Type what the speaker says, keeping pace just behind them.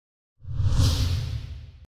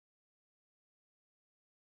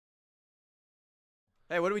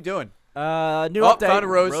Hey, what are we doing? New update. Found a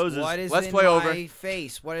rose. Roses. What is Let's in play over. my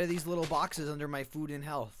face? What are these little boxes under my food and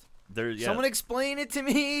health? Yeah. Someone explain it to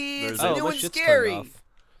me. It's There's new my and shit's turned scary. off.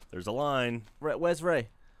 There's a line. Where's Ray?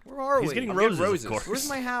 Where are He's we? getting I'm roses, getting roses. of course. Where's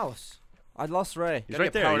my house? I lost Ray. He's Gotta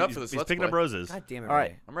right get powered there. up for this. He's Let's picking up play. roses. God damn it! All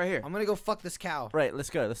right. Ray. I'm right here. I'm gonna go fuck this cow. Right, let's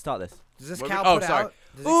go. Let's start this. Does this What cow are we- put sorry. out?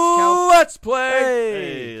 Does this cow? Ooh, let's play.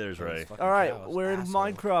 Hey, there's Ray. Fucking All right, cows, we're in asshole.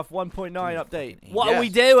 Minecraft 1.9 update. What Yes. are we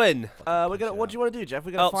doing? We're gonna. What do you want to do, Jeff?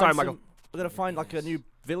 We're gonna Oh, find sorry, some, Michael. We're gonna find like a new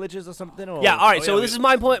villages or something. Or Yeah, all right. Oh, so yeah, this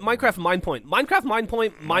we- is Minecraft Mine Point. Minecraft Mine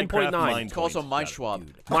Point. Mine Point 9. It's also Mine Schwab.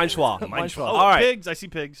 Mine Schwa. Mine Schwab. Oh, All right. pigs. I see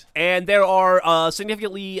pigs. And there are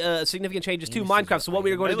significant changes to Minecraft. So what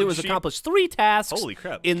we are going They to do look is sheep. accomplish 3 tasks Holy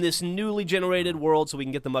crap. in this newly generated world so we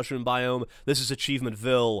can get the mushroom biome. This is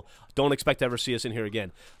Achievementville. Don't expect to ever see us in here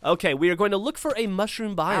again. Okay, we are going to look for a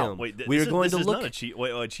mushroom biome. Wait, we are going this to is look. not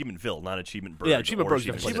Achievementville, not Achievementburg. Yeah, Achievementburg is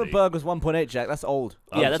or different. Achievement City. Berg was 1.8, Jack. That's old.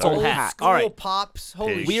 Yeah, that's sorry. old Old hat. school All right. pops.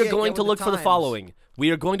 Holy Pigs. We are shit, going get to with look for the times. following.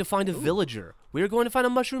 We are going to find a villager. We are going to find a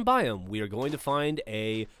mushroom biome. We are going to find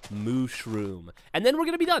a mushroom. And then we're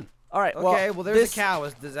going to be done. All right. Okay, well, there's this, a cow.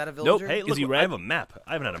 Is that a villager? Hey, Is look, he I red? have a map.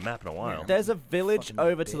 I haven't had a map in a while. There's a village Fucking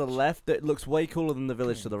over to the bitch. left that looks way cooler than the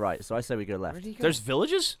village to the right. So I say we go Where left. did he go? There's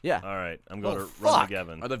villages? Yeah. All right, I'm going Oh, to run fuck. to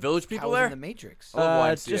Gavin. Are the village people Cows in there? the Matrix. I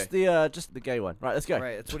love YMCA. Just the gay one. Right, let's go.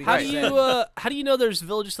 Right, that's what he How just do said. you how do you know there's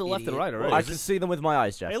villages to the left and Idiot. right already? I can see them with my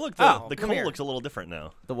eyes, Jeff. Hey, look, Oh, the come coal here. looks a little different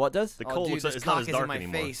now. The what does? The Oh, coal dude, looks this it's not cock as is in dark my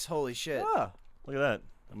anymore. face. Holy shit. Ah, Look at that.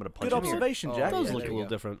 I'm gonna punch good him here. observation, Oh, Jack. Those yeah, look there a you little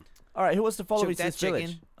go. different. All right, who wants to follow Choke me to that this village?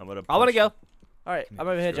 chicken. I'm gonna. I want to punch- go. All right, I'm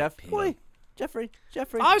over here, You're a Jeff. pig. Boy, Jeffrey.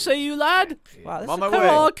 I say you, lad. Wow, this I'm is on my cool. way.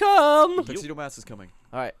 Here I come. Tuxedo Mask is coming.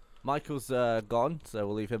 All right, Michael's gone, so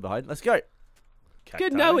we'll leave him behind. Let's go. Cacti?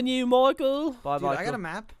 Good knowing you, Michael. Bye, Dude, Michael. I got a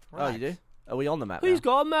map. Oh, you do? Are we on the map Who's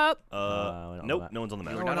now? got a map? we're not on the Nope, map. no one's on the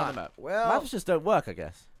map. No, No, we're we're not on not. the map. Well, Maps just don't work, I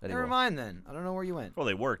guess. Anymore. never mind then. I don't know where you went. Well,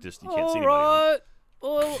 they work. Just you can't see All anybody. right.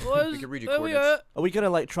 Well, We can read your there we coordinates. Are we gonna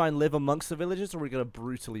like try and live amongst the villagers, or are we gonna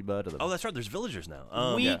brutally murder them? Oh, that's right. There's villagers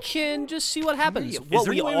now. we Yeah. can just see what happens. Is What there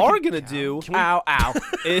we any way we are can- gonna do Ow, ow.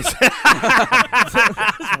 is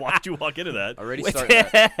Why'd you walk into that? Already started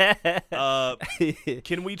that.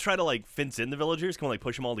 Can we try to like fence in the villagers? Can we like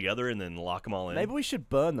push them all together and then lock them all in? Maybe we should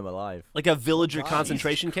burn them alive. like a villager God.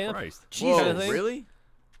 concentration camp. Christ. Whoa, Kinda thing. really?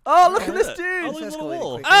 Oh, look at Look this at dude! that. Oh, look at It's the little escalating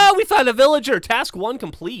wall. quickly. Oh, we found a villager. Task 1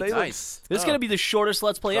 complete. They look- Nice. This is gonna be the shortest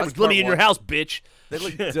Let's Play ever. That's Let me part in your one. house, bitch. They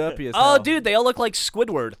look derpy as Oh, hell. dude, they all look like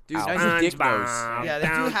Squidward. Dude, Ow. nice dick nose. Yeah, they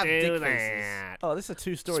do have dick faces. Oh, this is a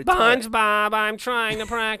two-story turret. SpongeBob, I'm trying to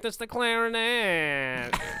practice the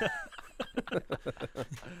clarinet.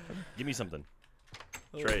 Give me something.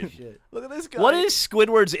 Holy Trade. shit. Look at this guy. What is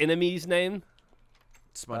Squidward's enemy's name?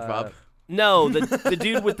 SpongeBob. No, the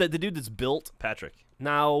dude with the dude that's built. Patrick.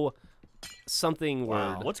 Now, something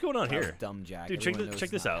Wow. word. What's going on That was here? dumb, Jack. Dude, check Everyone knows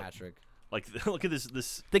this it's not out. Patrick. Like, look at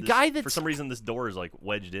this. The guy for that's- some reason this door is like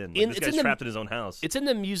wedged in. Like, In- this it's guy's in the- trapped in his own house. It's in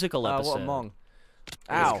the musical What episode. a mong.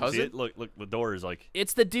 Ow. Ow. Cousin? See it? Look, the door is like.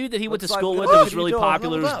 It's the dude that he went to Looks like school the with. That was fucking really door.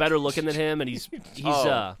 popular. Leveled Who's up. better looking than him, and he's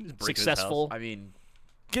Oh. He's breaking his successful. I mean,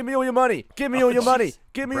 Give me all your money. Give me all your money.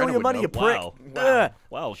 Give me all Brennan your would money, know. you prick. Wow. Ugh.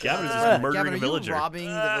 Wow, Gavin is Uh, just murdering Gavin, a are villager. you robbing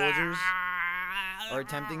the villagers? Or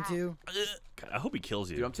attempting to? God, I hope he kills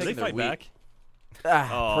you. Dude, I'm Do they taking their fight wheat. back?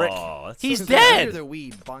 Ah, prick. Oh, that's He's so dead. Under their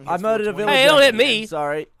weed. Bong I hits murdered a 420. villager. Hey, don't hit me.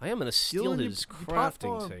 Sorry. I am gonna steal Stealing his your crafting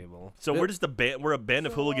platform. table. So we're just we're a band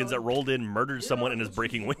of hooligans that rolled in, murdered someone, and is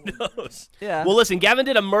breaking windows. Yeah. Well, listen, Gavin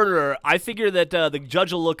did a murderer. I figure that the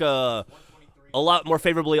judge will look a lot more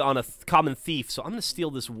favorably on a common thief. So I'm gonna steal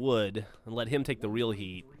this wood and let him take the real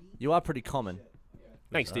heat. You are pretty common.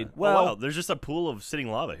 Thanks, dude. Well, Well- wow, there's just a pool of sitting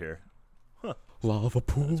lava here. lava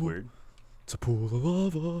pool. That's weird. It's a pool of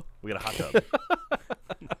lava. We got a hot tub.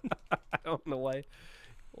 I don't know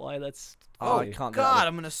why that's. Oh, I funny. can't do God, that.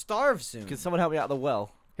 I'm gonna starve soon. Can someone help me out of the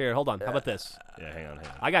well? Here, hold on. How about this? Yeah, hang on.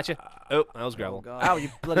 I got you. Oh, that was Oh, gravel. God. Ow, you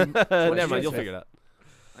bloody... Never mind. You'll figure it out.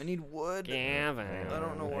 I need wood. Gavin, I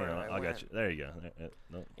don't know where Hang on, I I got went. you. There you go.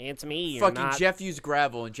 No. it's me. You're Fucking not. Jeff used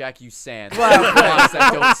gravel and Jack used sand. Well, Blocks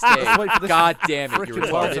that don't Let's stay. wait for this God damn it, you're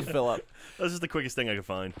frickin' well to retarded. fill up. This is the quickest thing I could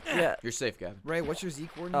find. Yeah. You're safe, Gavin. Ray, what's your Z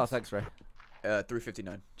Oh, coordinates? thanks, Ray.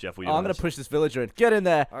 359. Jeff, we Oh, I'm gonna push this villager in. Get in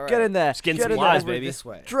there. All Get right. in there. Skin Get in supplies, there. baby. This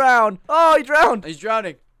way. Drown. Oh, he drowned. He's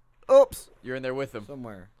drowning. Oops. You're in there with him.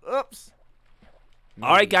 Somewhere. Oops.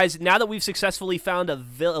 All right, guys. Now that we've successfully found a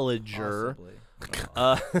villager, Villager.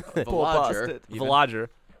 bastard. even. villager,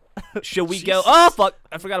 should we go? Jesus. Oh fuck!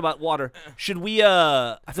 I forgot about water. Should we? I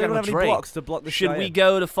Does forgot anyone about have any Drake. blocks to block this Should guy we in?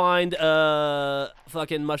 go to find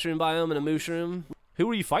fucking mushroom biome and a mushroom? Who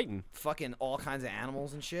are you fighting? Fucking all kinds of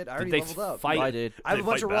animals and shit. I Did already they leveled up. fight? I did. I have They a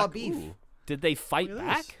bunch fight of raw back? beef. Ooh. Did they fight Look at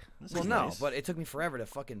back? This Well, is no, nice. but it took me forever to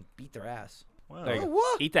fucking beat their ass. Wow. There you Oh, go.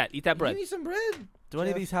 what? Eat that. Eat that bread. Give me some bread. Do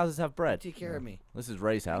any of these houses have bread? Take care of me. This is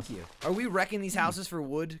Ray's house. Thank you. Are we wrecking these houses for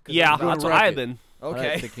wood? 'Cause Yeah, I'm about that's to what wreck I have it. been. I don't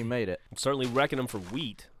Okay. think you made it. I'm certainly wrecking them for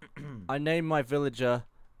wheat. I named my villager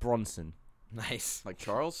Bronson. Nice. Like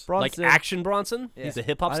Charles? Bronson. Like Action Bronson? Yeah. He's a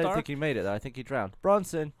hip hop I star? don't think he made it though. I think he drowned.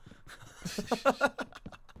 Bronson.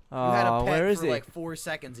 You had a Oh, pet where is for he? like 4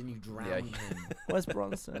 seconds and you drowned Yeah. him. Where's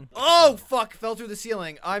Bronson? Oh, fuck. Fell through the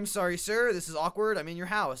ceiling. I'm sorry, sir. This is awkward. I'm in your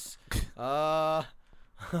house. I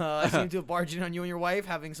seem to have barged in on you and your wife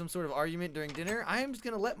having some sort of argument during dinner. I am just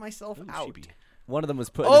going to let myself Ooh, out. sheepy. One of them was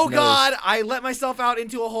put. Oh, in his God. I let myself out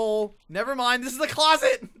into a hole. Never mind. This is the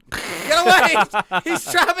closet. Get away.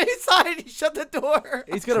 He's trapped inside. He shut the door.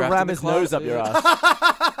 He's gonna Trapped ram in the his nose up closet. your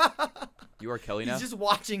ass. You are Kelly now? He's just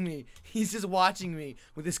watching me. He's just watching me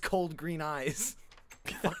with his cold green eyes.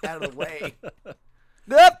 Fuck out of the way.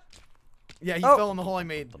 Yep. Yeah, he Oh. fell in the hole I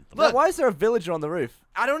made. Look, Look, why is there a villager on the roof?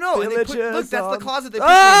 I don't know. And they put, look, Villagers that's the on- closet they put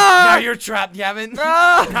Ah! you in. Now you're trapped, Gavin.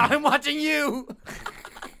 Ah! Now I'm watching you.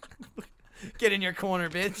 Get in your corner,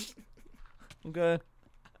 bitch. I'm good.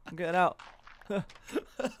 I'm getting out. Hurry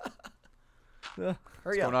What's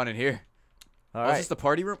up. going on in here? All Oh, is right. this the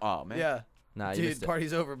party room? Oh, man. Yeah. Nah, you Dude, missed it.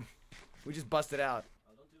 party's over. We just busted out.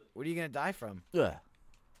 What are you going to die from? Ugh.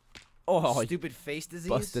 Oh, he Stupid face disease?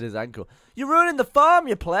 busted his ankle. You're ruining the farm,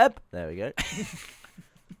 you pleb. There we go.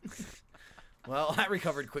 Well, I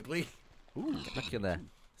recovered quickly. Ooh, get back in there.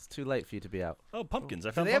 It's too late for you to be out. Oh, pumpkins. I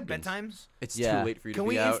Do found they have pumpkins. bedtimes? It's Yeah. too late for you Can to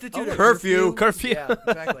we be out. institute a Curfew. Curfew. Yeah,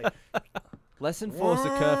 exactly. Let's enforce a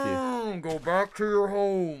curfew. Go back to your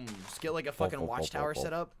homes. Get like a fucking watchtower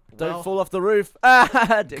set up. Don't Well, fall off the roof. Ah,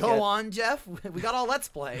 Go dickhead. on, Jeff. We got all Let's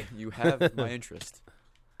Play. You have my interest.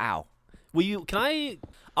 Ow. Will you? Can I?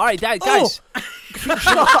 All right, Dad, Oh! guys.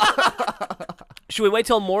 Should we wait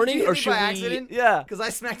till morning, Did you or hit me should by we? accident? Yeah. Because I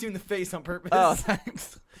smacked you in the face on purpose. Oh,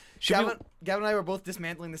 thanks. Should we- Gavin and I were both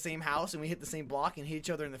dismantling the same house, and we hit the same block and hit each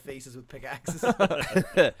other in the faces with pickaxes.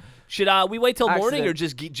 Should we wait till morning, or Accident.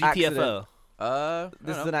 just GTFO?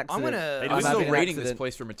 This is an an accident. I'm gonna. Hey, do I'm we still having an raiding this accident.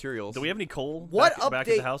 place for materials. Do we have any coal What back, update? back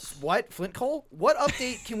at the house? What flint coal? What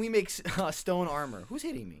update can we make stone armor? Who's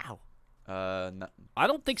hitting me? No, I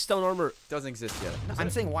don't think stone armor. doesn't exist yet.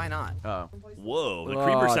 I'm saying why not? Oh. Whoa, the Oh,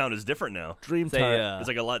 creeper sound is different now. Dream Say, turret. It's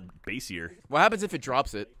like a lot bassier. What happens if it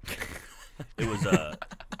drops it? It was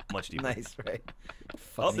much deeper. Nice, right?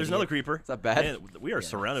 Oh, there's another creeper. Is that bad? Man, we are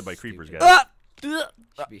surrounded by creepers, guys. Ah!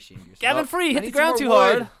 Should be ashamed of yourself. Gavin, free. I Hit the need ground some too more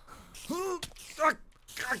hard. wood.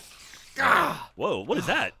 Whoa, what is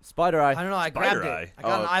that? Spider I eye. don't know. I Spider grabbed eye. it. I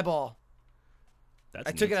got Oh. an eyeball. That's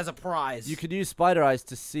I took neat. it as a prize. You could use spider eyes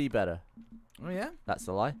to see better. Oh yeah. That's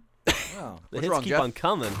the lie. Oh. The What's hits wrong, keep Jeff? on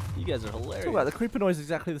coming. You guys are hilarious. Talk about the creeper noise is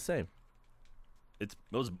exactly the same. It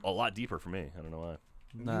was a lot deeper for me. I don't know why.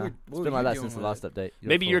 Nah, were- it's what were been like you that doing since the with last it? update.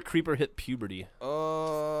 Maybe fault. your creeper hit puberty.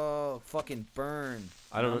 Oh, fucking burn.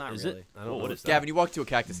 I don't No, know. not Is really. it? I don't Whoa, know. what is that? Gavin, you walked to a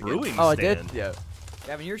cactus again. Brewing Oh, I did? stand. Yeah.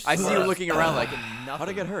 Gavin, you're. I see you looking around like, nothing. how'd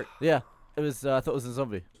I get hurt? Yeah, it was. I thought it was a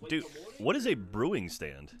zombie. Dude, what is a brewing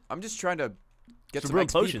stand? I'm just trying to get To some brew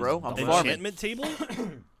XP, potions. bro. I'm An farming. Enchantment table?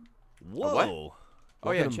 Whoa. what? Oh,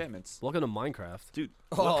 yeah, Welcome- enchantments. Welcome to Minecraft. Dude,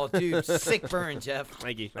 Oh, dude, sick burn, Jeff.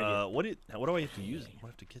 Thank you. Thank you. what do I have to use? What do I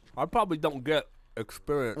have to get? I probably don't get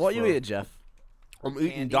experience. What you for- eating, Jeff? I'm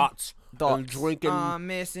eating Candy? dots. Dots. I'm drinking. I'm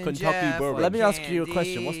missing Kentucky Jeff bourbon. like Let me ask you a candy.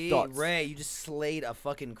 question. What's dots? Ray, you just slayed a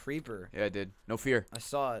fucking creeper. Yeah, I did. No fear. I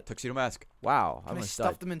saw it. Tuxedo mask. Wow, I Can I almost stuff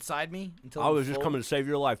died. them inside me until I I'm was just full? coming to save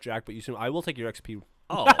your life, Jack. But you soon. I will take your XP.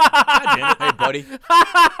 Oh, God damn it. Hey, buddy.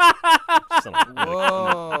 Son of a-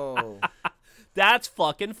 Whoa. That's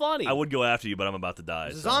fucking funny. I would go after you, but I'm about to die.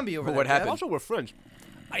 There's a so- zombie over there. What Jeff. happened? Also, we're friends.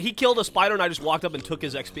 He killed a spider, and I just walked up and took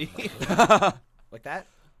his XP. Like that?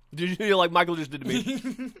 Did you like Michael just did to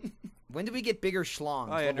me? When did we get bigger schlongs?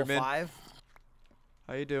 Hi, Level Enderman. 5?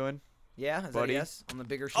 How you doing? Yeah? Is that a Buddy? yes? On the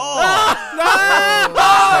bigger schlong? Oh!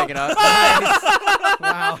 Hanging out.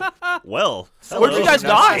 Wow. Well, Where'd you hello. guys No,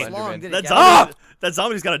 die? Enderman. Long, did it, That Gavin? zombie, that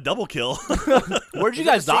zombie's got a double kill. Where'd you Is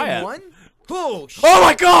it guys the die same at? One? Oh, shit. Oh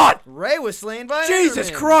my God! Ray was slain by an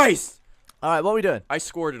Jesus Enderman. Christ! All right, what are we doing? I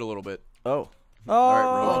scored it a little bit. Oh. right,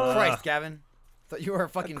 Oh. Oh, Christ, Gavin. Thought you were a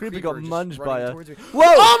fucking creeper creeper got just munged running by a- towards me. Whoa!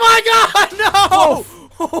 Oh my God,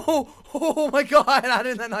 no! Oh my God, how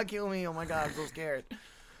did that not kill me? Oh my God, I'm so scared.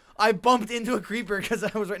 I bumped into a creeper because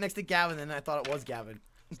I was right next to Gavin and I thought it was Gavin.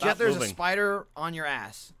 Jeff, there's moving. a spider on your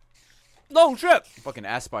ass. No shit. Fucking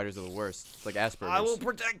ass spiders are the worst. It's like Asperger's. I will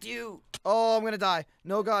protect you. Oh, I'm gonna die.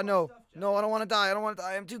 No, God, no. No, I don't want to die. I don't want to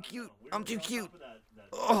die. I'm too cute. I'm too cute.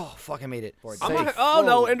 Oh, fuck, I made it. I'm Safe. not, oh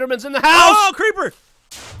no, Whoa. Enderman's in the house. Oh, creeper!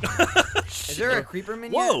 Is there a creeper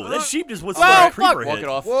minion? Whoa, that sheep just was Whoa, a fuck. creeper Walk hit. it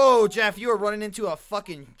off. Whoa, Jeff, you are running into a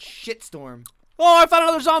fucking shitstorm. Oh, I found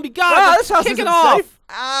another zombie. God, Wow, they're this house kicking isn't off. safe.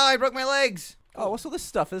 Ow, I broke my legs. Oh, what's all this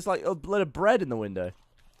stuff? There's like a load of bread in the window.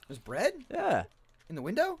 There's bread Yeah, in the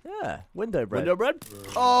window? yeah, window bread. Window bread.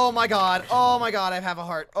 Oh my god. Oh my god, I have a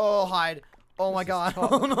heart. Oh, hide. Oh my god.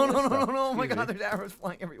 Oh no, no, no, no, no. Oh my god, there's arrows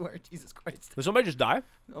flying everywhere. Jesus Christ. Did somebody just die?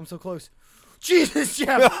 I'm so close. Jesus,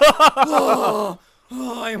 Jeff.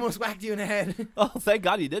 Oh, I almost whacked you in the head. Oh, thank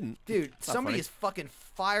God you didn't. Dude, somebody funny. is fucking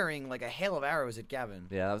firing like a hail of arrows at Gavin.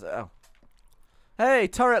 Yeah, that was. Oh. Hey,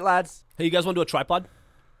 turret lads. Hey, you guys want to do a tripod?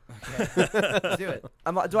 Okay. Let's do it.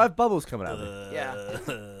 Do I have bubbles coming out of me? Yeah.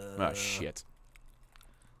 Oh shit.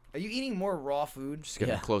 Are you eating more raw food? Just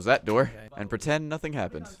gonna Yeah. close that door Okay. and pretend nothing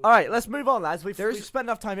happened. All right, let's move on, lads. We've There's- spent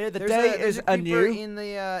enough time here. The There's day there's is a a creeper new. in the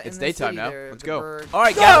It's in the daytime city now. there, Let's the go. bird. All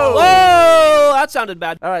right, Go! Gavin. Whoa, that sounded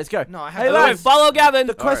bad. All right, let's go. No, I have Hey, to- Wait, lads. follow Gavin.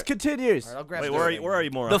 The quest Alright. continues. All right, I'll grab Wait, something. where are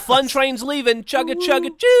you, Moron? The fun train's leaving. Chugga chugga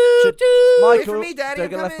choo Should- choo. Wait Michael, for me, Daddy, don't I'm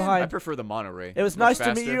get left coming. I behind. prefer the monorail. It was Much nice to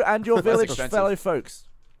meet faster. you and your Less village expensive. fellow folks.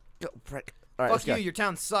 Oh, prick. All right, let's Fuck go. you, your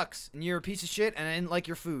town sucks, and you're a piece of shit, and I didn't like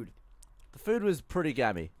your food. The food was pretty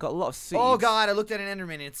gammy. Got a lot of seeds. Oh god, I looked at an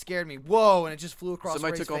Enderman and it scared me. Whoa, and it just flew across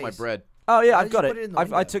Somebody Ray's took all my face. bread. Oh yeah, Why I've did got you put it it. in the I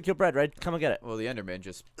window? took your bread, Raid. Come and get it. Well, the Enderman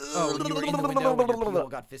just. Oh, when you were in the window when your people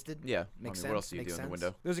got fisted? Yeah. Makes I sense. mean, what else do you Makes do in the sense.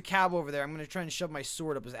 window? There's a cab over there. I'm gonna try and shove my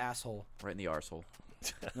sword up his asshole. Right in the arsehole.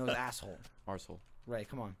 No, his asshole. Arsehole. Right,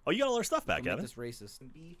 come on. Oh, you got all our stuff back, Don't make Gavin. this racist.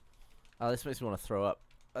 Beef. Oh, this makes me want to throw up.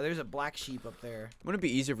 Oh, there's a black sheep up there. Wouldn't it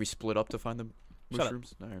be easier if we split up to find the Shut up.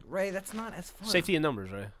 mushrooms? No. Ray, that's not as fun. Safety in numbers,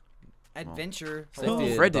 right? Adventure. Safety Hello.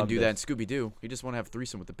 in- Fred didn't do that in Bumpus. Scooby Doo. He just want to have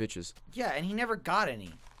threesome with the bitches. Yeah, and he never got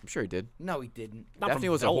any. I'm sure he did. No, he didn't. Not Daphne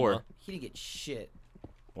from was a Velma. whore. He didn't get shit.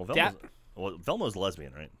 Well, Da- Velma's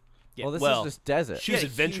lesbian, right? Yeah, Well, this well, is just desert. she was He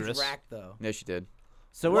had a adventurous. Huge rack, though. Yeah, she did.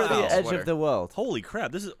 So we're at Wow. the edge Sweater. of the world. Holy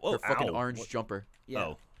crap! This is Her fucking ow. orange What- jumper. Yeah.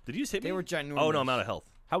 Oh, did you just hit me? They were ginormous. Oh no, I'm out of health.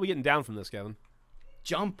 How are we getting down from this, Gavin?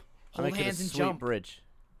 Jump. I'm Hold making hands a and sweet jump. bridge.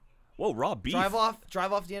 Whoa, raw beef. Drive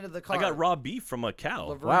off the end of the car. I got raw beef from a cow.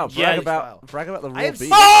 Laverne Wow, style. brag about the I raw have beef.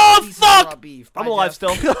 Oh, pieces of fuck! raw beef. I'm Bye, alive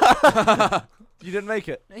Jeff. still. You didn't make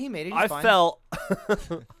it. No, he made it. He's I fine. fell.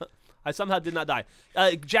 I somehow did not die.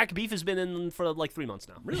 Jack Beef has been in for like 3 months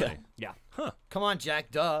now. Really? Yeah. Come on, Jack.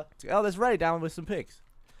 Duh. Oh, there's Ray down with some pigs.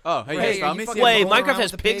 Oh, hey, you Ray, guys are found you me? fucking- Wait, rolling Minecraft around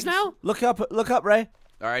has with the pigs pigs? now? Look up, Ray.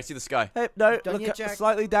 All right, I see the sky. Hey, no, Done look yet, up, Jack?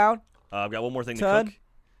 slightly down. I've got one more thing Turn. to cook.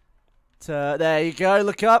 There you go.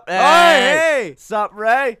 Look up. Hey, hey! Sup,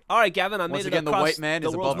 Ray? All right, Gavin, I Once made again, it the across white man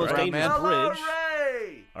is world's above the most brown dangerous man. bridge.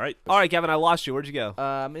 Ray. All right. All right, Gavin, I lost you. Where'd you go?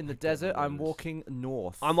 In the desert. I'm walking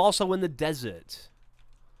north. I'm also in the desert.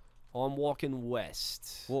 I'm walking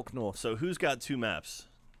west. Walk north. So who's got 2 maps?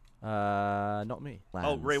 Not me. Oh,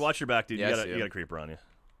 Lands. Ray, watch your back, dude. Yeah, I you see got him. a creeper on you.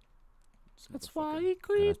 That's why he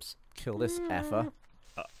creeps. Kill this effer.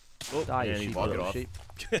 Oh, Die, you and he's sheep, walking little off. sheep.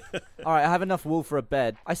 All right, I have enough wool for a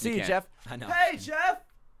bed. I see you, can't. Jeff. I know. Hey, Jeff.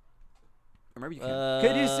 Remember you can.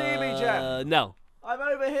 Can you see me, Jeff? No. I'm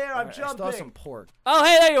over here. I'm Alright, I still have jumping. some pork. Oh,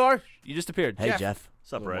 hey, there you are. You just appeared. Hey, Jeff. Jeff.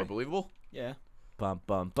 What's up, a little Ray? more believable. Yeah. Bum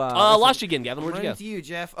bum bum. Lost you again, Gavin. I'm Where'd you running go? to you,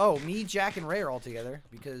 Jeff. Oh, me, Jack, and Ray are all together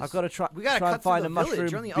because I've got to try. we gotta try cut and find through a the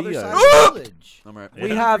village. mushroom You're on the other bio. side of the village. I'm right. We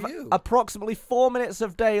Yeah. have For you. approximately 4 minutes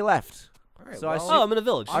of day left. All right, So I well, see- Oh, I'm in a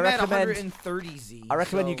village. I I'm at recommend- 130 Z. I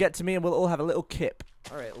recommend you so- get to me and we'll all have a little kip.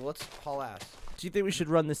 All right, well, let's haul ass. Do you think we should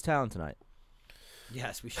run this town tonight?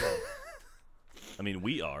 Yes, we should. I mean,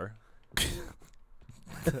 we are.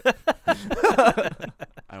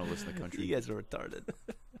 I don't listen to country. You guys are retarded.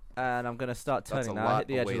 And I'm gonna start That's turning a now. I lot hit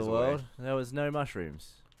the of edge of ways the away. world. There was no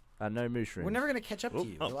mushrooms. And no mushrooms. We're never gonna catch up Oh, to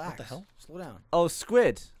you. oh, what Relax. the hell? Slow down, Oh,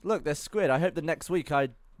 squid. Look, there's squid. I hope the next week I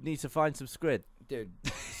need to find some squid. dude.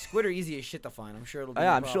 Squid are easy as shit to find. I'm sure it'll be. Oh, yeah,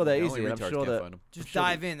 no I'm sure problem. they're The easy. only I'm retards sure can't that find 'em. Just sure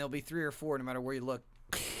dive in. There'll be 3 or 4 no matter where you look.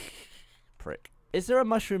 prick. Is there a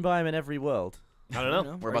mushroom biome in every world? I don't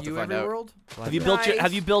know. We're Are about to you find every out. world? Have you built your Nice.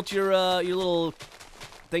 Have you built your little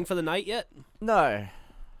thing for the night yet? No.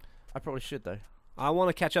 I probably should though. I want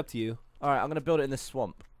to catch up to you. All right, I'm gonna build it in this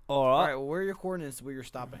swamp. All All right. right. Well, where are your coordinates where you're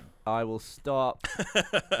stopping? I will start.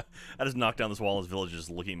 I just knocked down this wall and this village is just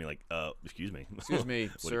looking at me like, excuse me. Excuse me,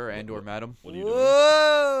 What- sir what- and or what- madam. What are you doing?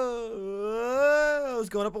 Whoa! I was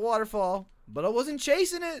going up a waterfall, but I wasn't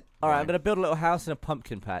chasing it. All right, I'm gonna build a little house in a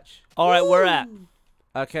pumpkin patch. All right. Where at?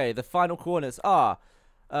 Okay, the final coordinates are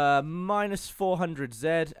minus 400 Z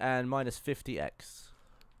and minus 50X.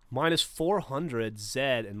 Minus 400 Z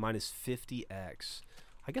and minus 50X.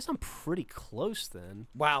 I guess I'm pretty close then.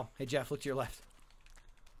 Wow. Hey Jeff, look to your left.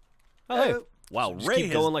 Oh, hey. Wow, Just Ray keep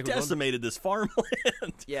has going like we're going. decimated this farmland.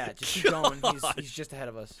 Yeah, just keep going. He's just ahead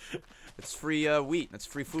of us. It's free wheat. That's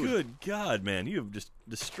free food. Good God, man. You have just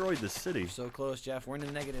destroyed this city. So close, Jeff. We're in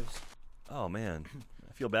the negatives. Oh, man.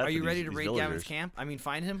 I feel bad Are for you these, ready to these raid villagers. Gavin's camp? I mean,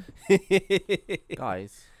 find him?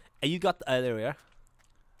 Guys. You got there we are.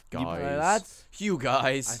 Guys. Lads. You I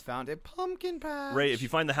guys. found a pumpkin patch. Ray, if you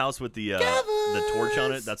find the house with the torch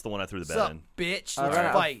on it, that's the one I threw the bed Sup, in. bitch? I Let's ran out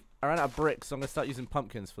of- fight. I ran out of bricks, so I'm gonna start using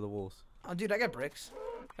pumpkins for the walls. Oh, dude, I got bricks.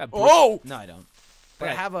 Oh! No, I don't. But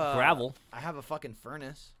I Got have a gravel. I have a fucking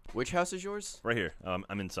furnace. Which house is yours? Right here.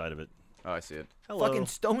 I'm inside of it. Oh, I see it. Hello. Fucking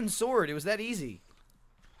stone sword. It was that easy.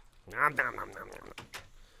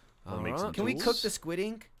 I'll make some Can we tools. cook the squid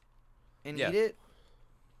ink and Yeah. eat it?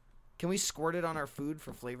 Can we squirt it on our food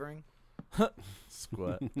for flavoring?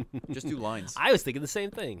 Squirt. Just do lines. I was thinking the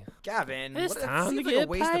same thing. Gavin, It's what, that time seems to like a get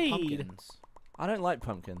waste paid. of pumpkins. I don't like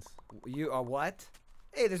pumpkins. You are what?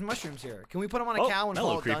 Hey, there's mushrooms here. Can we put them on a Oh, cow and hello,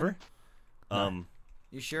 call it creeper. done?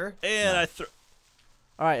 You sure? And I threw.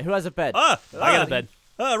 All right, who has a bed? I got a bed.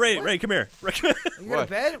 Ray, come here. You got What? a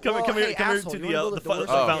bed? Come well, here- hey, come here asshole, to you the, wanna build the a door fu-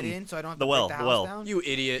 so I can fountain. get in so I don't have The to well, break the the well. house down? You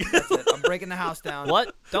idiot. That's it. I'm breaking the house down.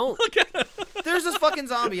 What? Don't. There's this fucking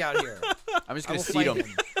zombie out here. I'm just I gonna will seed fight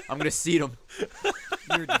him. I'm gonna seed him.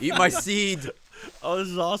 You're Eat my seed. Oh, this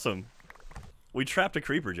is awesome. We trapped a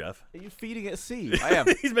creeper, Jeff. Are you feeding it seed? I am.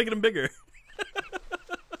 He's making him bigger.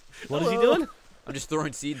 What is he doing? I'm just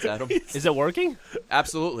throwing seeds at him. Is it working?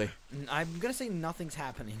 Absolutely. I'm gonna say nothing's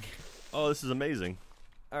happening. Oh, this is amazing.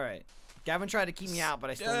 All right. Gavin tried to keep me out, but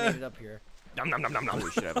I still made it up here. Nom, nom, nom, nom, nom.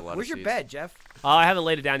 We should have a lot Where's of your seeds. bed, Jeff? I haven't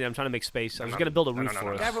laid it down yet. I'm trying to make space. I was gonna build a roof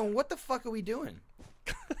for it. Gavin, what the fuck are we doing?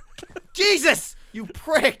 Jesus! You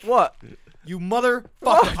prick! What? You motherfucker!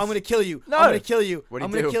 What? I'm gonna kill you. No. I'm gonna kill you. What'd I'm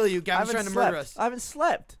he gonna do? kill you. I Gavin's haven't trying to slept. murder us. I haven't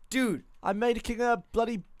slept. Dude, I made a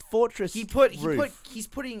bloody fortress. he's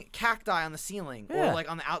roof. putting cacti on the ceiling Yeah. or like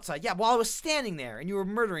on the outside. Yeah, while I was standing there and you were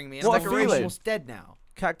murdering me. And What I'm like, feeling? almost dead now.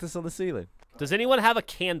 Cactus on the ceiling. Does anyone have a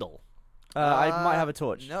candle? I might have a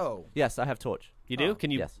torch. No. Yes, I have torch. You do? Oh,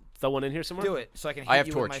 Can you yes. throw one in here somewhere? Do it so I can hit I have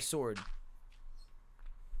you torch. with my sword.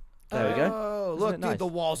 There we go. Oh, Isn't look, it dude, nice? the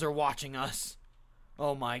walls are watching us.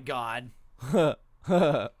 Oh my god. Woo!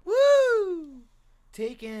 Woo!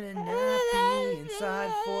 Taking a nappy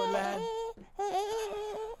inside Fort Ladd.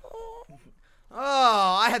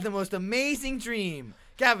 Oh, I had the most amazing dream.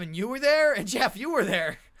 Gavin, you were there, and Jeff, you were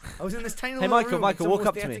there. I was in this tiny Hey, little Michael, room. Michael, and walk someone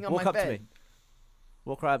up was to me. dancing on Walk my up to bed. me.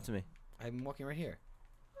 Walk right up to me. I'm walking right here.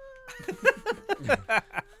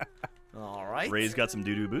 All right. Ray's got some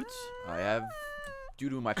doo-doo boots. I have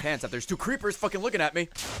doo-doo in my pants. There's two creepers fucking looking at me.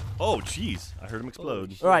 Oh, jeez. I heard him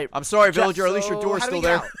explode. All right, I'm sorry, villager. At least your So, door's how do still we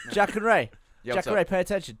there. get out? Jack and Ray. Yeah, Jack what's and up? Ray, pay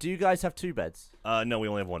attention. Do you guys have two beds? No, we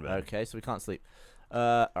only have one bed. Okay, so we can't sleep.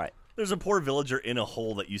 All right. There's a poor villager in a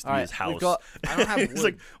hole that used to All be right, his house. we've got I don't have He's wood.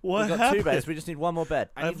 like, what we've got happened? two beds. We just need one more bed.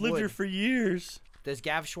 I I've need lived wood. here for years. Does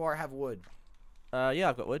Gav Schwar have wood? Yeah,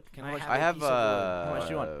 I've got wood. Can How much- have I a have piece of wood? How much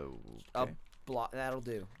do you want? okay. That'll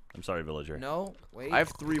do. I'm sorry, villager. No, wait. I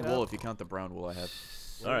have 3 pick it wool up. if you count the brown wool I have.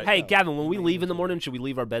 All right. Hey, Gavin, when we leave in the morning, should we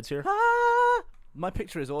leave our beds here? Ah! My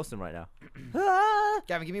picture is awesome right now. Ah!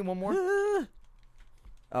 Gavin, give me one more. Ah!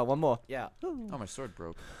 Oh, one more. Yeah. Oh, my sword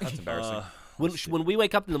broke. That's embarrassing. When we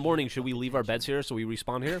wake up in the morning, should we leave our beds here so we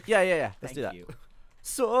respawn here? Yeah. Let's Thank do that. you.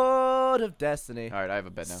 Sword of Destiny. All right, I have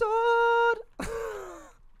a bed now. Sword.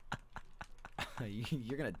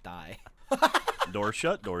 You're gonna die. Door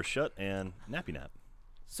shut, and nappy nap.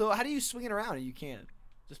 So how do you swing it around? You can't.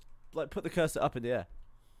 Like, put the cursor up in the air.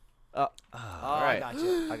 Oh, right. I got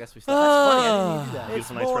you. I guess we That's start. funny. I didn't need to do that. It's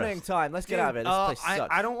Beautiful, nice morning rest. time. Let's get out of here. This place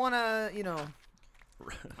sucks. I don't want to,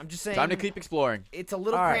 I'm just saying. Time to keep exploring. It's a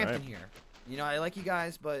little All right. cramped in here. I like you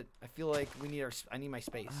guys, but I feel like I need my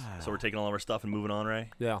space. So we're taking all of our stuff and moving on, Ray?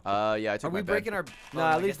 Yeah. Yeah, I took Are my we bed. breaking our? Nah,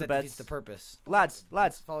 I leave guess the that defeats beds. the purpose. Lads,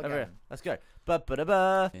 follow over here. Gavin. Let's go.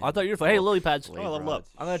 Ba-ba-da-ba. I thought you were. Hey, lily pads. Oh, I leveled up.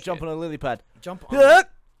 I'm gonna jump on a lily pad. Jump on. Oh,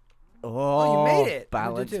 Oh, you made it.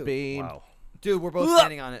 I'm gonna do Balance too. beam. Wow. Dude, we're both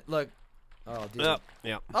standing on it. Look. Oh, dude.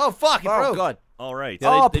 Yeah. Oh, fuck! It Oh broke. god. All right. Yeah,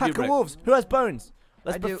 Oh, they do pack of break. wolves. Who has bones?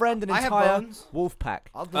 Let's I do. befriend an I have entire bones. wolf pack.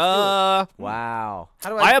 I'll just do Wow. it. How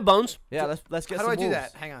do I have bones. Yeah, let's get How do some I do wolves.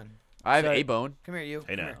 that? Hang on. I have So- a bone Come here, you.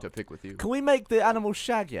 Hey, Come now. here. to pick with you. Can we make the animals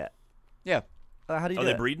shag yet? Yeah. How do you Oh, do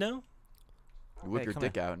they it? breed now? You whip Hey, your come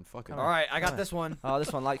dick out and fuck it. Come All right, I got on. this one. Oh,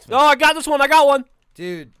 this one likes me. Oh, I got this one. I got one.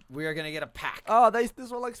 Dude, we are gonna get a pack. Oh, this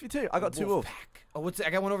one likes me too. I got two wolves. Pack. Oh, what's it? I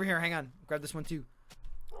got one over here. Hang on. Grab this one too.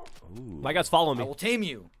 Ooh. My guy's following I me. will tame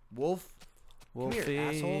you, wolf. Wolfie. Come here,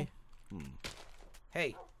 asshole.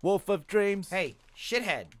 Hey, Wolf of dreams. hey,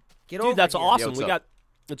 shithead. Get Dude, over that's here. awesome. what's We up?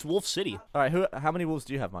 got It's Wolf City. All right, how many wolves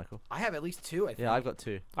do you have, Michael? I have at least 2, I think. Yeah, I've got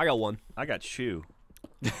 2. I got 1. I got Chew.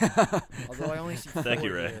 Although I only see 4 Thank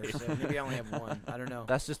you, Ray. here, so maybe I only have 1. I don't know.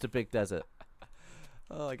 That's just a big desert.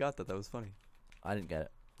 Oh, I got that. That was funny. I didn't get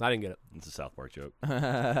it. I didn't get it. It's a South Park joke.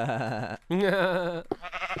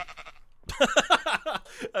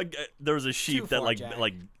 There was a sheep that far, Jack.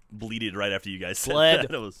 like bleated right after you guys said Bled.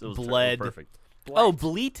 that. It was Bled. perfect. Oh,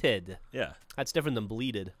 bleated. Yeah. That's different than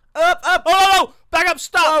bleeded. Up! Oh, no, no! Back up!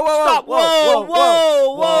 Stop! Stop! whoa, Whoa! whoa,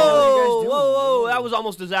 Whoa! What are you guys Whoa! doing? Whoa! That was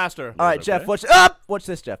almost disaster. All right, okay? Jeff, watch up. Watch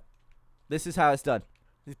this, Jeff. This is how it's done.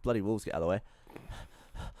 These bloody wolves get out of the way.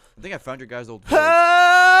 I think I found your guy's old. village.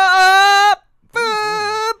 Up!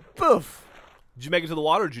 Boof. Did you make it to the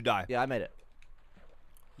water or did you die? Yeah, I made it.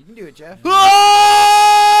 You can do it, Jeff.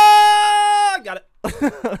 Ah! Got it.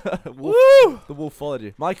 Woo! The wolf followed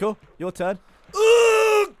you. Michael, your turn.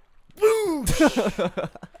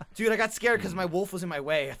 Dude, I got scared because my wolf was in my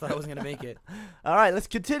way. I thought I wasn't going to make it. All right, let's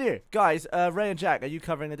continue. Guys, Ray and Jack, are you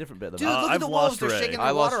covering a different bit of the Dude, map? look at I've the wolves. lost They're Ray. shaking I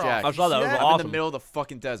the lost water Jack. off. I saw that. You It was see I'm in awesome. the middle of the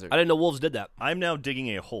fucking desert. I didn't know wolves did that. I'm now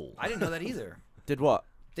digging a hole. I didn't know that either. Did what?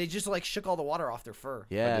 They just like shook all the water off their fur.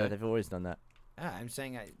 Yeah, did. they've always done that. Ah, I'm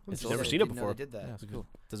saying I It's never awesome. seen it didn't know before. They did that. Yeah, it's cool.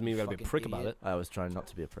 Doesn't mean you gotta be a Fucking prick about idiot. it. I was trying not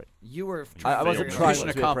to be a prick. You were. I wasn't Failed. trying Mission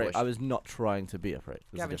not to be a prick. accomplished. I was not trying to be a prick.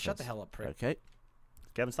 There's a Gavin, shut the difference. hell up, prick. Okay.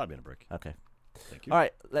 Gavin, stop being a brick. Okay. Thank you. All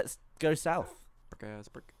right, let's go south. Brick ass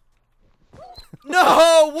brick.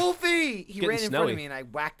 No, Wolfie! He Getting ran in front snowy. of me and I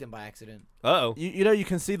whacked him by accident. Uh-oh. You know you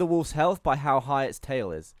can see the wolf's health by how high its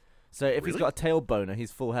tail is. So if he's Really? got a tail boner,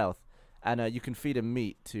 he's full health, and you can feed him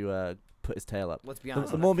meat to put his tail up. Let's be The,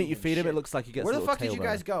 honest. the I'm more not meat you feeding feed him, shit. it looks like he gets Where a the little fuck did tail you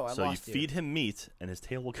boner. guys go? I So you lost feed him meat, and his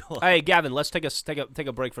tail will go up. Hey, Gavin, let's take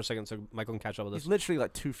a break for a second so Michael can catch up with us. He's literally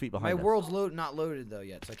like 2 feet My behind us. world's not loaded though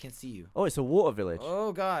yet, so I can't see you. Oh, it's a water village.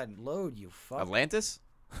 Oh God, load you fuck. Atlantis?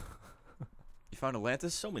 You found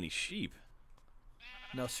Atlantis? So many sheep.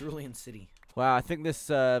 No, Cerulean City. Wow, I think this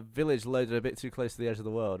village loaded a bit too close to the edge of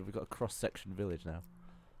the world. We've got a cross-section village now.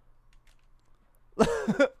 Look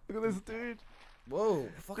at this dude. Whoa,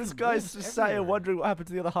 fucking This guy's wolves just sat here everywhere. wondering what happened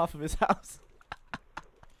to the other half of his house.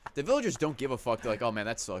 The villagers don't give a fuck. They're like, oh man,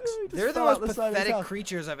 that sucks. He just They're the fell out most the side of his pathetic house.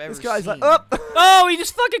 creatures I've ever This guy's seen. like, up. Oh, he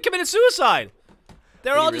just fucking committed suicide.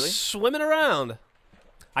 They're Did he all really? just swimming around.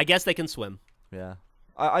 I guess they can swim. Yeah.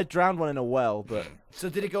 I drowned one in a well, but So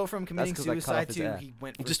did it go from committing 'cause I cut suicide off his to air. he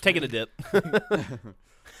went for Just taking a swimming? dip.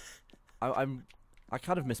 I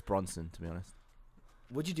kind of miss Bronson, to be honest.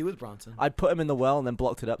 What'd you do with Bronson? I put him in the well and then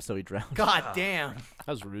blocked it up so he drowned. God damn,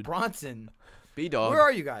 That was rude. Bronson. B-dog. Where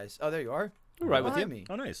are you guys? Oh, there you are. We're right with Behind you. me.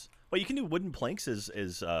 Oh, nice. Well, you can do wooden planks as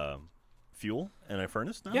fuel in a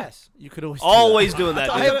furnace now? Yes. You could always Always doing that.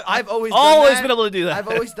 dude. I've always Always done been that. able to do that. I've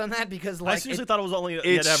always done that because I like seriously it, thought it was only you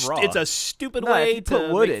had to have raw. It's a stupid No, way if you put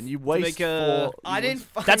to wood make, in, you to waste make a. for- I didn't.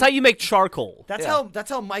 Fucking, That's how you make charcoal. That's Yeah.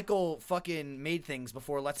 how Michael fucking made things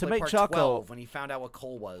before Let's To Play make Part charcoal- 12 when he found out what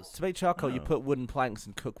coal was. To make charcoal, you Oh. put wooden planks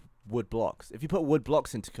and cook wood blocks. If you put wood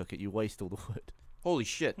blocks in to cook it, you waste all the wood. Holy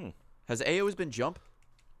shit. Has A always been jump?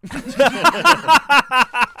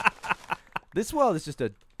 This world is just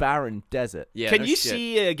a barren desert. Yeah. Can no you shit.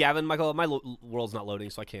 see, Gavin, Michael? My world's not loading,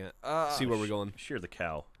 so I can't see where we're going. Shear the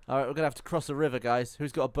cow. All right, we're gonna have to cross a river, guys.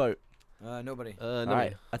 Who's got a boat? Nobody. No, All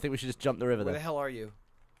right, I think we should just jump the river Where the then. hell are you?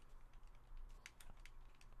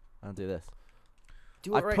 I'll do this.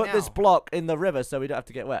 Do it I've right put now. this block in the river so we don't have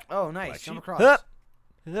to get wet. Oh, nice. Black Jump sheep. across. Hup.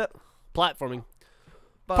 Hup. Platforming.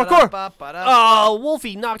 Parkour! Ba-da-ba-ba-da. Oh,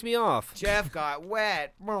 Wolfie knocked me off. Jeff got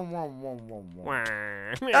wet. Up.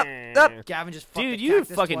 Gavin just fucked Dude, the you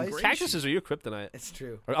cactus fucking twice. cactuses are your kryptonite. It's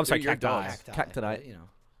true. Or, I'm sorry, They're your cacti. dogs. Cactonite. but, you know.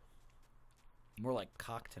 More like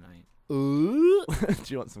cock tonight. Ooh. Do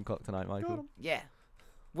you want some cock tonight, Michael? Yeah.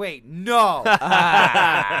 Wait, no.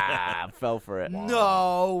 Ah, fell for it.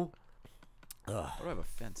 No. Why do I have a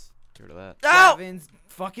fence? Get rid of that. Gavin's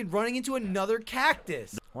fucking running into another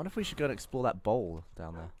cactus. I wonder if we should go and explore that bowl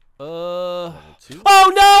down there. Oh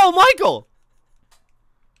no, Michael!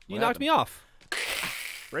 You What knocked me off.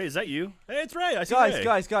 Ray, is that you? Hey, it's Ray. I see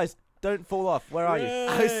Ray. Guys, don't fall off. Where are you? Ray.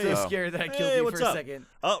 I was so Oh. scared that I killed Hey, you what's for a up? second.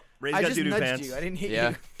 Oh, Ray's I got just doo-doo nudged pants. you. I didn't hit Yeah.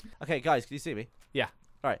 you. Okay, guys, can you see me? Yeah.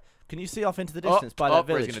 All right. Can you see off into the distance by that Ray's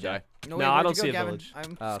village? gonna Jack? die. No, No, wait, I where'd don't you go, see a Gavin? village.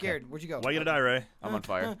 I'm Oh, okay. scared. Where'd you go? Why you gonna die, Ray? I'm on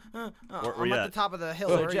fire. where I'm you at at? the top of the hill.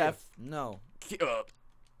 So, Where are you? Jeff. No.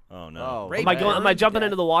 Oh no. Oh, Ray Am I going? Am I burned to jumping death.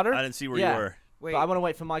 into the water? I didn't see where Yeah. you were. Wait. But I want to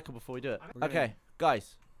wait for Michael before we do it. We're gonna- Okay,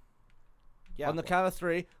 guys. Yeah. On the count of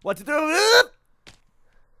 3. 1, 2, 3.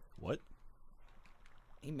 What?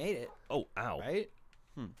 He made it, Oh, ow. right?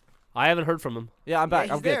 I haven't heard from him. Yeah, I'm back.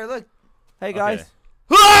 Yeah, I'm he's good. there. Look. Hey, guys.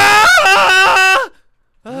 Ah!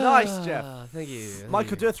 Nice, Jeff. Thank you.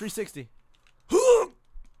 Michael, do a 360.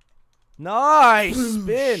 Nice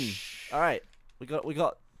spin. All right, we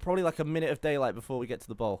got probably like a minute of daylight before we get to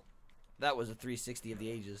the bowl. That was a 360 of the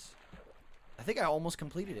ages. I think I almost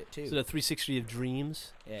completed it too. Is it a 360 of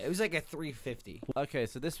dreams? Yeah, it was like a 350. Okay,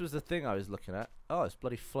 so this was the thing I was looking at. Oh, it's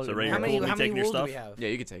bloody floating. So, Ray, How you're many, cool with how me many taking your wool do stuff? we have? Yeah,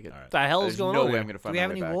 you can take it. All right. The hell There's is going no on way there? I'm gonna Do find we my have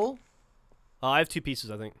way any back. wool? I have 2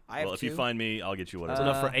 pieces, I think. I have Well, if two. you find me, I'll get you It's whatever.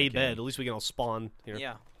 enough for okay. a bed. At least we can all spawn here.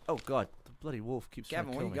 Yeah. Oh god, the bloody wolf keeps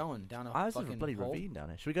Gavin, trying where to are you kill me. going? Down a Ah, this is a fucking bloody hole? ravine down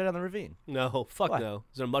here. Should we go down the ravine? No, fuck Why? no.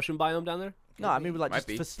 Is there a mushroom biome down there? No, I mean like Might just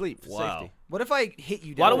be. for sleep, for Wow. safety. What if I hit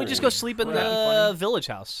you down? Why don't we there? just go sleep in Wouldn't that be the funny? village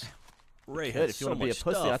house? Ray Good, has if you so want to be a much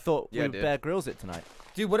pussy. I stuff. thought Yeah, I we did. Bear Grylls it tonight.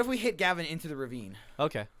 Dude, what if we hit Gavin into the ravine?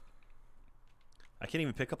 Okay. I can't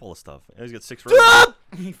even pick up all the stuff. I always got 6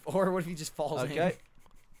 rows. Or what if he just falls in? Okay,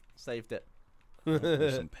 saved it.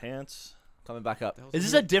 There's some pants. Coming back up. Is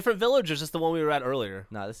this a different village or is this the one we were at earlier?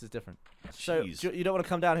 No, this is different. So Jeez. you don't want to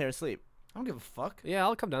come down here and sleep? I don't give a fuck. Yeah,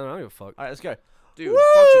 I'll come down. I don't give a fuck. All right, let's go. Dude,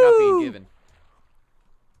 fuck should not being given.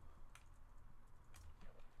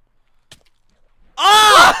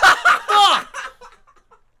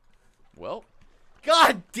 Well,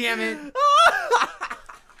 God damn it!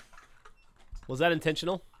 Was that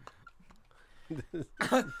intentional?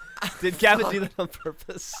 Did Gavin do that on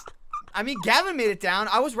purpose? I mean, Gavin made it down.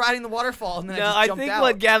 I was riding the waterfall and then No, I just I jumped think out.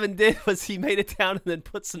 what Gavin did was he made it down and then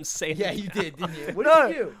put some sand. Yeah, you down. did, didn't you? What No,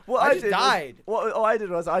 did you do? what I I just did was- died. What I did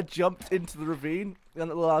was I jumped into the ravine and at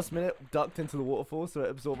the last minute ducked into the waterfall so it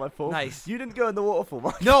absorbed my fall. Nice. You didn't go in the waterfall,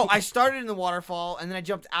 Mike. No, I started in the waterfall and then I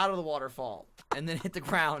jumped out of the waterfall and then hit the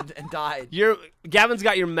ground and died. Gavin's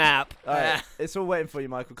got your map. All right, Yeah. it's all waiting for you,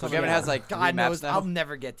 Michael. so Come Gavin on. has like 3 God maps knows, now. I'll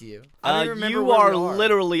never get to you. I don't even remember You where are we are.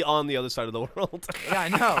 literally on the other side of the world. Yeah, I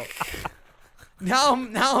know. now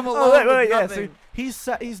I'm alone. Oh wait, with wait, yeah. So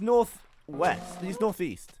nothing. he's northwest. He's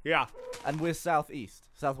northeast, yeah. and we're southwest.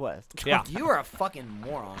 Yeah. You are a fucking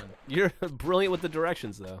moron. You're brilliant with the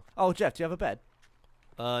directions, though. Oh, Jeff, do you have a bed?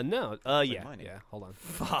 No. Yeah. mining. Yeah. Hold on.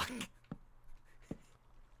 Fuck.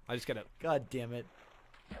 I just gotta. God damn it.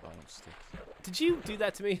 Oh, sticks. Did you do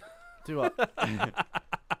that to me? Do what?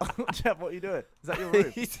 Jeff, what are you doing? Is that your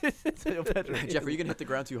room? Is that your bedroom? Jeff, are you gonna hit the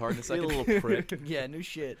ground too hard in a You second? little prick. Yeah, new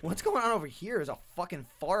shit. What's going on over here? Is a fucking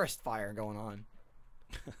forest fire going on.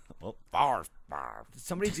 Well, Did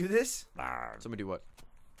somebody do this? Somebody do what?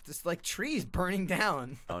 Just like trees burning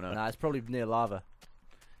down. Oh no. Nah, it's probably near lava.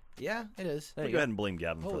 Yeah, it is. There go you go. ahead and blame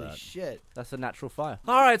Gavin for Holy that. shit. That's a natural fire.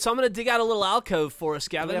 All right, so I'm gonna dig out a little alcove for us,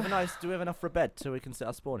 Do Gavin. we have enough for a bed so we can set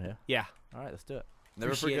our spawn here? Yeah. All right, let's do it.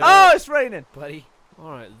 Never Appreciate forget. Oh, it's raining. Buddy.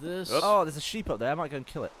 All right. This. Oops. Oh, there's a sheep up there. I might go and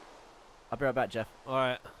kill it. I'll be right back, Jeff. All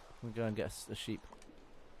right. We'll go and get a sheep.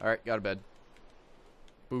 All right, got a bed.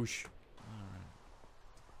 Boosh.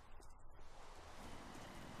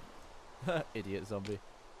 Idiot zombie.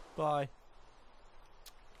 Bye.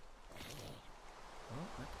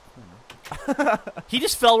 He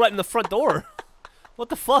just fell right in the front door. What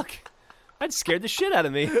the fuck? That scared the shit out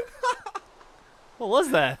of me. What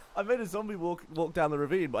was that? I made a zombie walk down the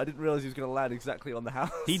ravine, but I didn't realize he was going to land exactly on the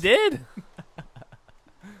house. He did.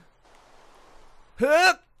 Oh,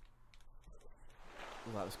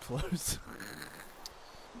 that was close.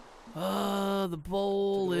 The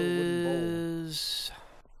bowl It's a little wooden bowl. is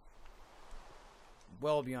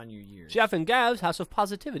Well beyond your years. Jeff and Gav's House of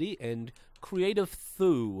Positivity and Creative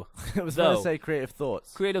Thoo. I was going Though. to say creative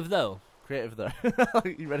thoughts. Creative though. Creative though.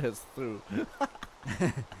 You read it as through.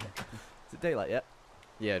 Is it daylight yet?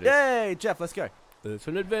 Yeah, it is. Yay, Jeff, let's go. It's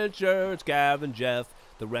an adventure. It's Gav and Jeff.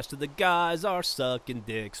 The rest of the guys are sucking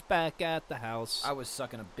dicks back at the house. I was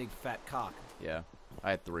sucking a big fat cock. Yeah,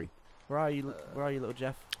 I had 3. Where are you, little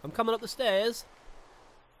Jeff? I'm coming up the stairs.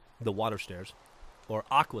 The water stairs. Or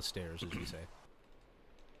aqua stairs, as you say.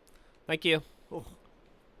 Thank you. Oh.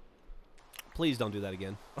 Please don't do that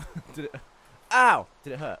again. Did it? Ow!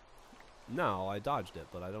 Did it hurt? No, I dodged it,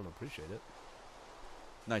 but I don't appreciate it.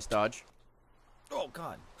 Nice dodge. Oh,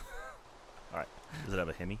 God. Does it have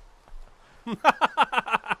a Hemi?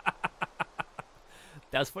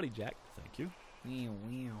 That was funny, Jack. Thank you. Meow,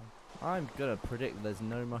 meow. I'm gonna predict there's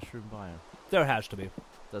no mushroom biome. There has to be.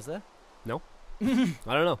 Does there? I don't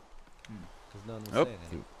know. Because no one was Oh, saying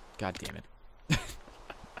anything. god damn it.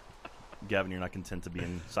 Gavin, you're not content to be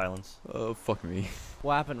in silence. Oh, fuck me.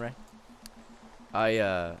 What happened, Ray?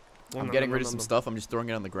 I'm getting rid of some stuff. I'm just throwing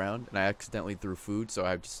it on the ground, and I accidentally threw food, so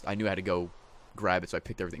I knew how to go grab it, so I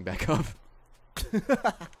picked everything back up.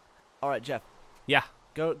 All right, Jeff. Yeah.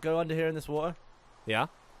 Go under here in this water. Yeah?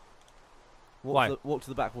 Walk Why? Walk to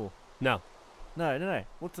the back wall. No. No.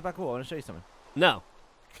 Walk to the back wall. I want to show you something. No.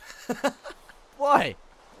 Why?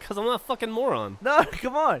 Because I'm not a fucking moron. No,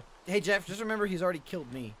 come on. Hey, Jeff, just remember he's already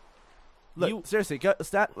killed me. Look, seriously,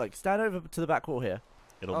 stand over to the back wall here.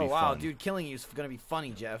 It'll Oh be wow, fun. dude, killing you is gonna be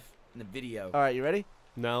funny, Jeff, in the video. All right, you ready?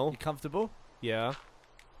 No. You comfortable? Yeah.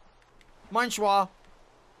 Manchua.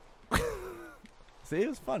 See, it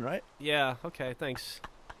was fun, right? Yeah. Okay. Thanks.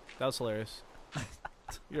 That was hilarious.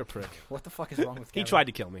 You're a prick. What the fuck is wrong with He Kevin? tried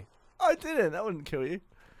to kill me. I didn't. That wouldn't kill you.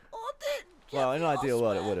 Oh, did Well, in an ideal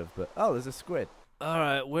world, it would have. But oh, there's a squid. All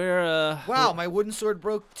right. We're Wow, my wooden sword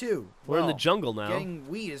broke too. we're in the Well, jungle now. Getting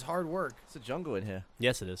wheat is hard work. It's a jungle in here.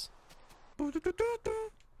 Yes, it is.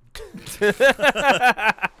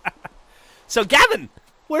 So Gavin,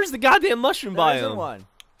 where's the goddamn mushroom There isn't biome? one.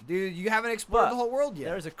 Dude, you haven't explored But the whole world yet.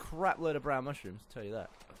 There is a crap load of brown mushrooms. I'll tell you that.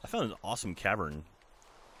 I found an awesome cavern.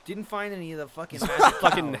 Didn't find any of the fucking magic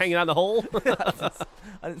Fucking cows. hanging out in the hole.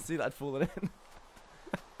 I didn't see that I'd fallen in.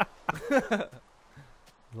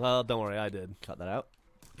 Well, don't worry, I did. Cut that out.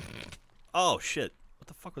 Oh shit! What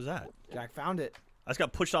the fuck was that? Jack found it. I just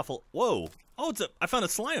got pushed off. Whoa! Oh, I found a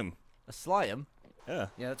slime. A slime. Yeah.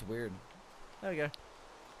 Yeah, that's weird. There we go.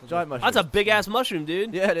 Giant mushroom. That's a big ass mushroom,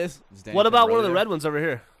 dude. Yeah, it is. Is Danny What about Pembrose one of the there? red ones over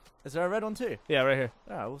here? Is there a red one too? Yeah, right here.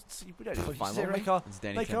 Alright, well, see, we don't need to What'd you find say, one. Ray? Make our, It's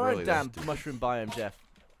Danny make our own Pembrose, damn that's- mushroom biome, Jeff.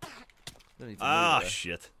 Don't need to Ah move there.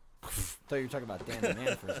 shit. Thought you were talking about Dan the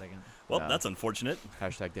Man for a second. Well, No. that's unfortunate.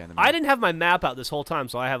 Hashtag Dan the I Man. didn't have my map out this whole time,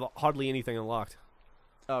 so I have hardly anything unlocked.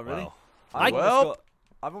 Oh, really? Wow.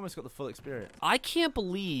 I've almost got the full experience. I can't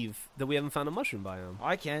believe that we haven't found a mushroom biome.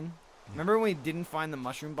 I can. Remember when we didn't find the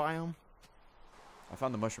mushroom biome? I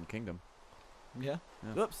found the Mushroom Kingdom. Yeah.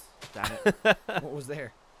 Whoops. Damn it. What was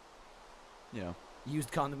there? You know.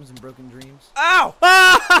 Used condoms and broken dreams. Ow!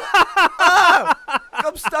 Ow!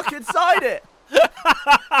 I'm stuck inside it.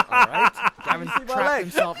 Alright. Gavin See my trapped leg?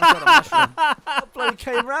 himself inside a mushroom. That bloody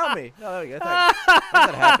came around me. Oh, there we go. Thanks. How'd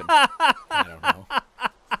that happen? I don't know.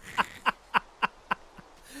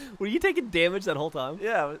 Were you taking damage that whole time?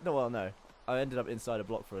 Yeah. No, well, no. I ended up inside a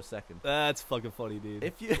block for a second. That's fucking funny, dude.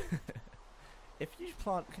 If you, if you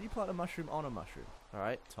plant, can you plant a mushroom on a mushroom? All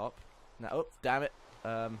right, top. Now, oh, damn it.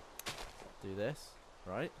 Do this,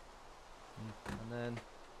 right? And then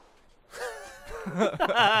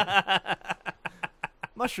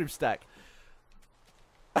mushroom stack.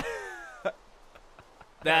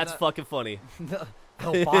 That's fucking funny.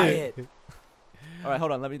 They'll buy it. All right,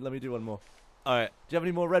 hold on. Let me do one more. All right. Do you have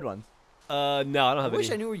any more red ones? No, I don't I have wish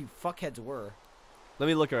any. I knew where you fuckheads were. Let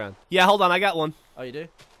me look around. Yeah, hold on. I got one. Oh, you do?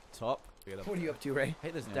 Top. What are you up to, Ray? I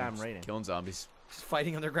hate this Yeah, damn just raining. Killing zombies. Just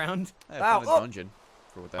fighting underground? I found a Ow, oh. dungeon.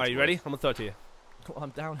 For what that's All right, you worth. ready? I'm gonna throw it to you. Well, I'm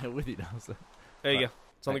down here with you now. So. There you Right. go.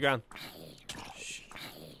 It's on the ground. Shh.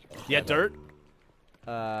 Yeah, dirt.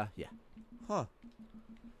 Yeah. Huh.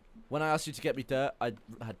 When I asked you to get me dirt, I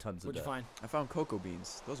had tons of What'd you dirt. find? I found cocoa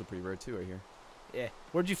beans. Those are pretty rare too, right here. Yeah.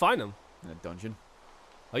 Where'd you find them? In a dungeon.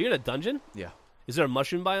 Oh, you're in a dungeon? Yeah. Is there a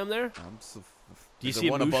mushroom biome there? Do you Is see there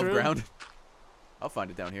a one above mushroom? ground? I'll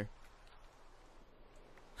find it down here.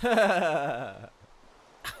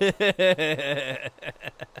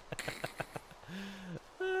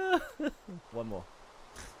 One more.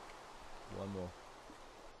 One more.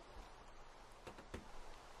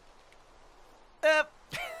 Yep.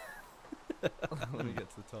 Let me get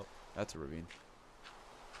to the top. That's a ravine.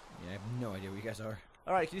 Yeah, I have no idea where you guys are.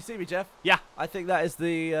 All right, can you see me, Jeff? Yeah. I think that is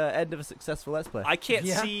the end of a successful Let's Play. I can't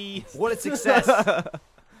Yeah. see. What a success. How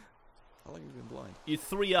long have you been blind? You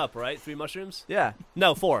 3 up, right? 3 mushrooms? Yeah.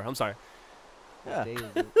 No, 4. I'm sorry. Yeah.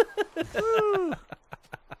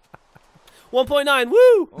 1.9.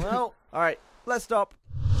 Woo! Well, all right, let's stop.